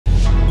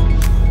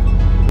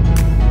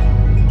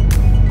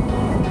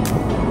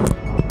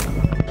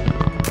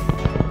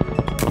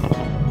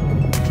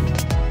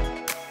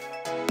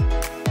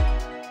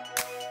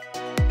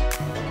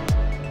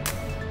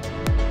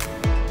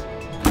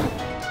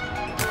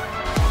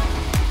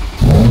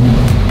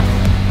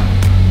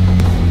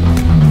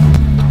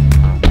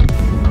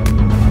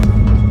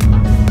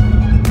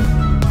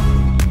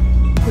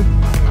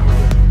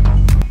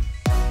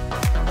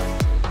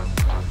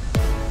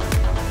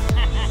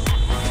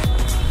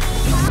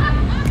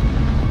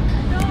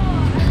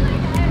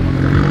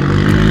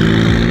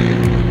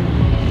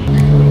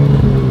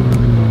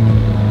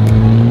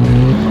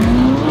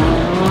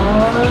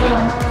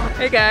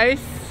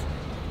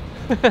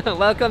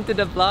Welcome to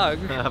the vlog.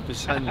 Happy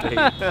Sunday.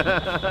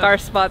 Car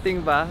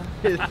spotting ba?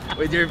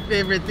 With your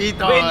favorite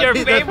Tito. With your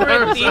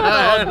favorite Tito,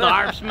 Darps.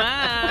 Darps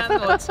man.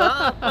 What's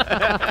up?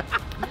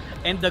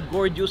 And the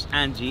gorgeous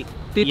Angie.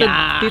 Tito,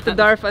 Tito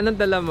Darf, anong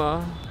dala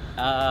mo?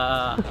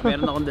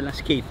 Meron akong dalang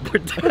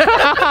skateboard.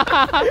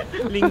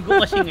 Linggo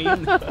kasi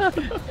ngayon.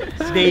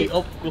 Day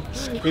off ko.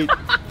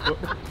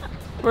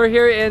 We're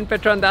here in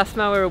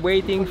Petrondasma. We're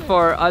waiting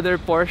for other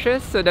Porsches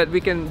so that we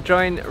can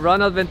join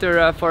Ronald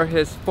Ventura for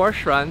his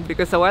Porsche run,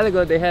 because a while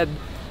ago they had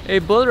a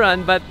bull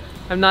run, but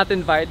I'm not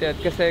invited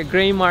kasi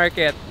gray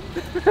market.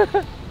 Oh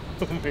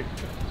my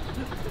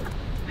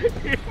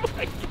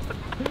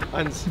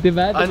God.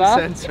 Diba?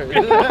 Uncensored.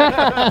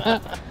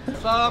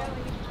 What's up?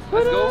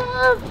 Let's go.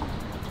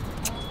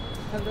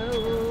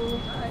 Hello.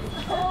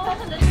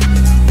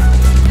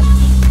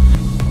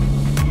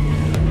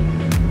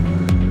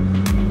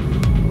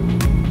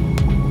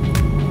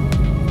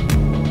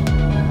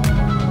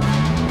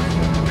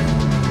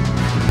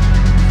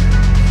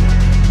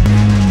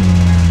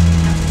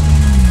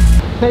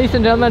 Ladies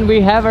and gentlemen,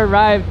 we have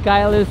arrived.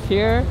 Kyle is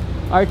here.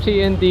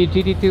 Archie in the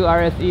GT2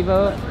 RS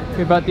Evo.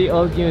 We brought the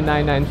old new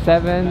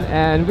 997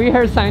 and we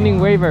are signing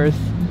waivers.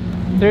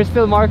 There's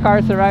still more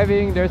cars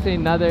arriving. There's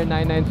another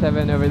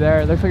 997 over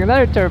there. Looks like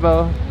another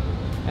turbo.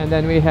 And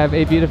then we have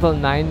a beautiful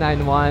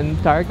 991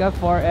 Targa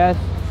 4S.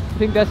 I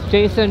think that's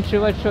Jason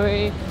Chua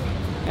Chui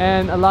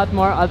and a lot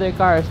more other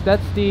cars.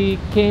 That's the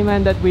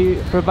Cayman that we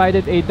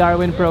provided a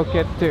Darwin Pro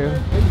kit to.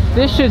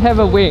 This should have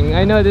a wing.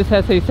 I know this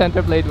has a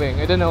center blade wing.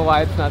 I don't know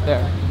why it's not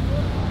there.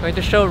 I'm going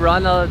to show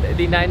Ronald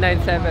the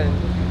 997.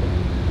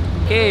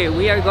 Okay,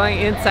 we are going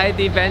inside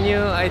the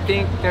venue. I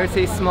think there's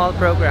a small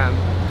program.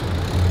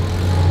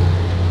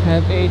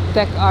 Have a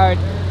Tech Art,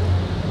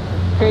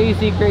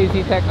 crazy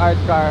Tech Art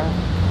car.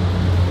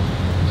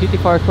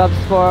 GT4 Club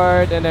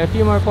Sport and a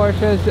few more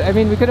Porsches. I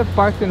mean, we could have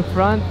parked in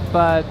front,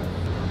 but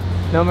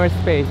no more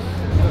space.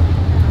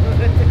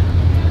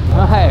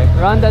 Oh, hi,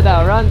 Ronda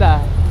daw, Ronda.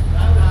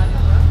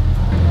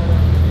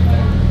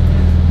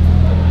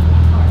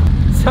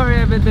 Sorry, I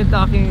haven't been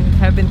talking,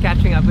 have been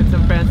catching up with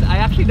some friends. I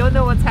actually don't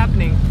know what's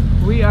happening.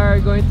 We are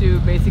going to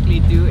basically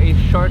do a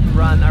short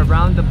run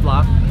around the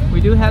block.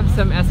 We do have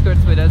some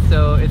escorts with us,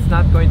 so it's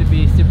not going to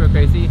be super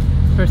crazy.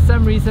 For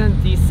some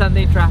reason, the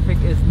Sunday traffic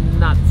is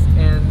nuts,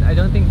 and I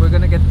don't think we're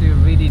gonna get to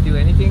really do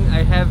anything.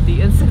 I have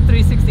the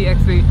Insta360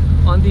 X3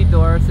 on the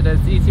door, so that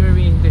it's easy for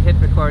me to hit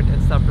record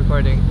and stop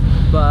recording.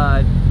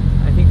 But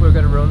I think we're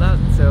gonna roll out,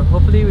 so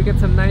hopefully we get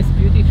some nice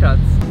beauty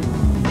shots.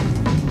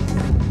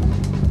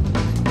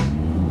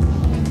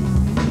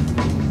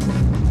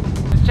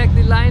 Let's check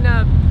the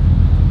lineup.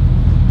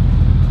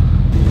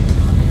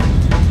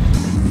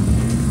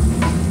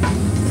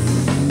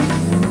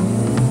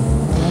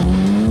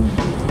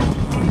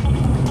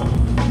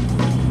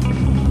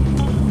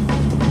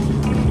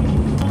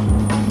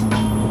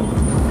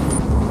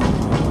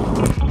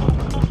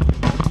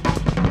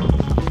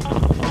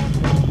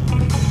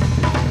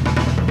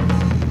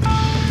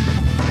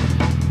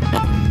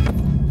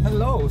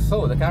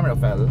 So the camera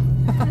fell.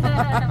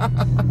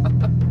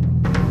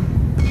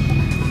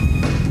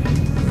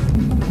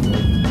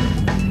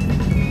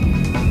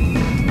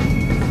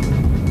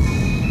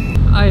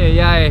 Ay ay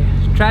ay.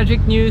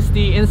 Tragic news,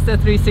 the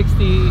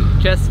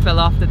Insta360 just fell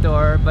off the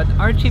door, but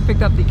Archie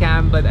picked up the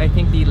cam, but I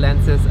think the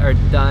lenses are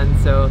done,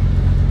 so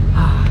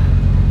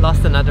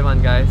lost another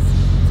one, guys.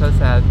 So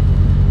sad.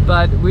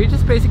 But we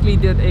just basically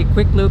did a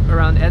quick loop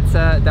around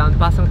EDSA, down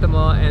Pasong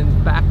Tamo,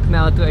 and back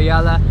now to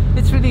Ayala.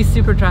 It's really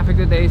super traffic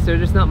today, so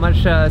there's not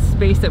much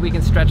space that we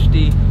can stretch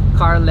the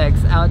car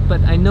legs out,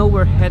 but I know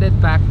we're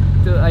headed back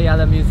to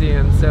Ayala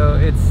Museum, so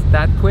it's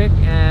that quick,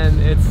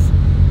 and it's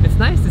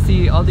nice to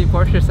see all the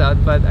Porsches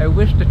out, but I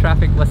wish the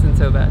traffic wasn't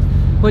so bad.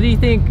 What do you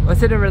think?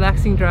 Was it a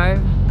relaxing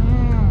drive?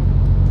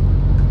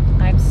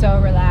 I'm so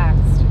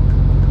relaxed.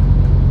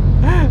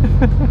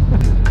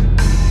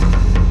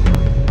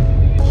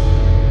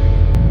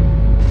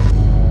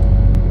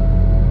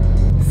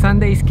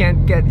 Sundays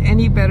can't get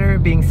any better,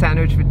 being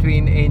sandwiched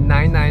between a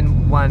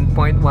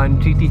 991.1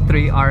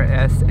 GT3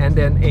 RS and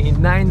then a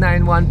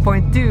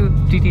 991.2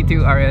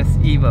 GT2 RS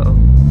Evo.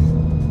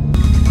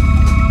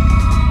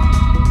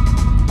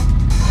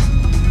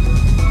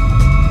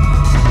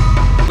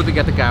 Good to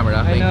get the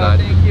camera, thank I know, God.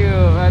 thank you.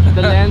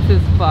 The lens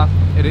is fucked.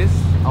 It is?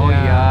 Oh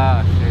Yeah.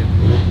 yeah, shit.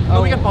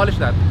 No, we can polish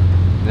that.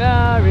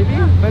 Yeah, really?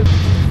 But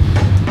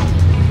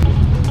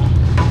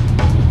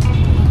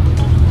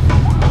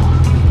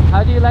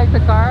how do you like the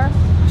car?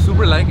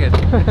 Super like it.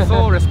 It's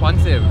so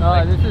responsive. Oh,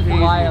 Like, this is crazy.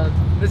 wild.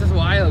 This is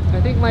wild.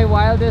 I think my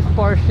wildest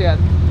Porsche yet.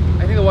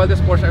 I think the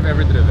wildest Porsche I've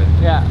ever driven.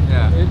 Yeah.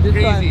 Yeah. This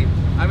Crazy.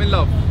 one. I'm in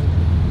love.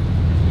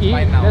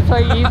 Right now. That's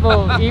why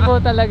Evo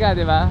talaga,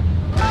 di ba?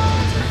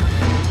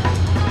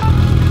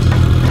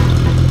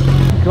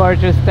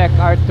 Gorgeous Tech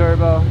Art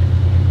Turbo.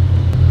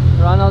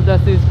 Ronald does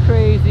these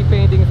crazy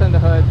paintings on the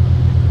hood.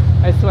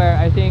 I swear,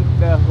 I think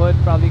the hood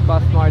probably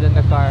cost more than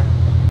the car.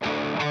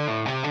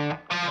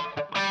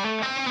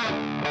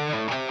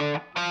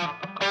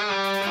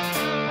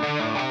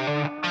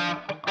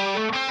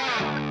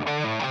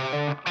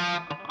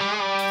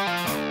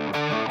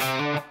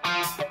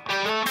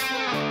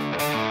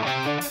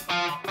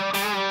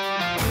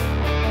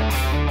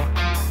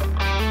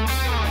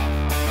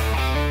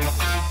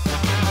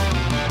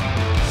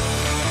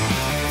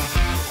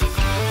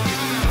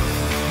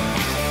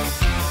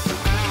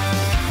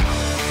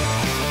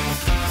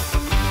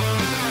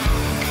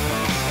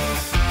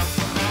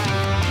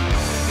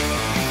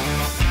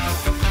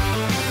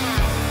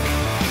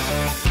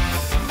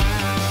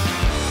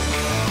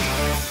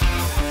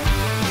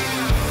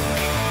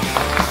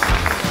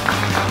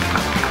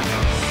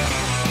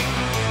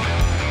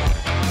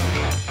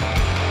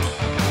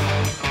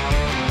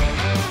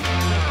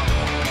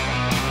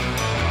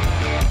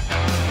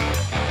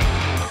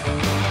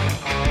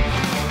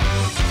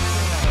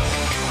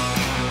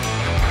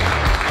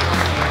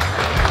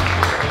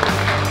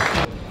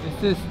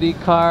 This is the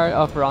car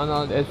of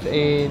Ronald. It's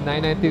a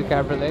 992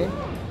 Cabriolet.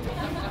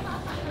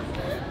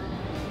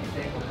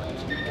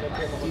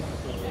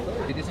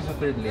 This is a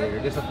third layer,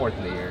 this is a fourth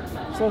layer.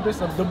 So there's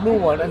the blue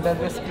one and then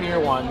this clear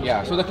one.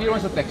 Yeah, so the clear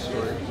one's the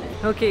texture.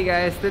 Okay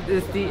guys, that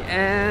is the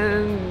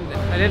end.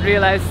 I didn't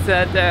realize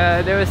that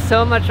there was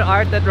so much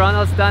art that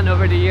Ronald's done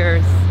over the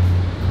years.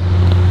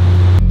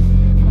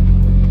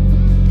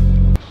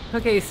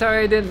 Okay,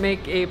 sorry I didn't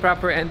make a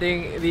proper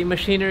ending. The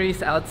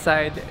machineries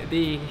outside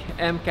the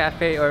M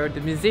Cafe or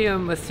the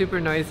museum was super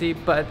noisy,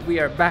 but we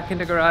are back in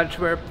the garage.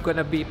 We're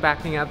gonna be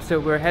packing up, so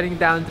we're heading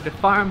down to the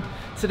farm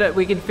so that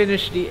we can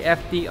finish the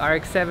FD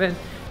RX-7.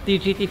 The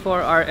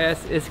GT4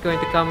 RS is going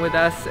to come with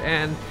us,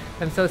 and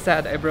I'm so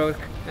sad I broke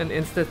an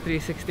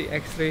Insta360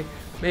 X3.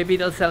 Maybe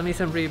they'll sell me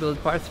some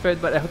rebuild parts for it,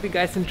 but I hope you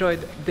guys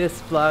enjoyed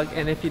this vlog,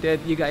 and if you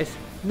did, you guys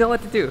know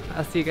what to do.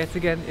 I'll see you guys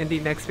again in the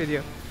next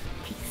video.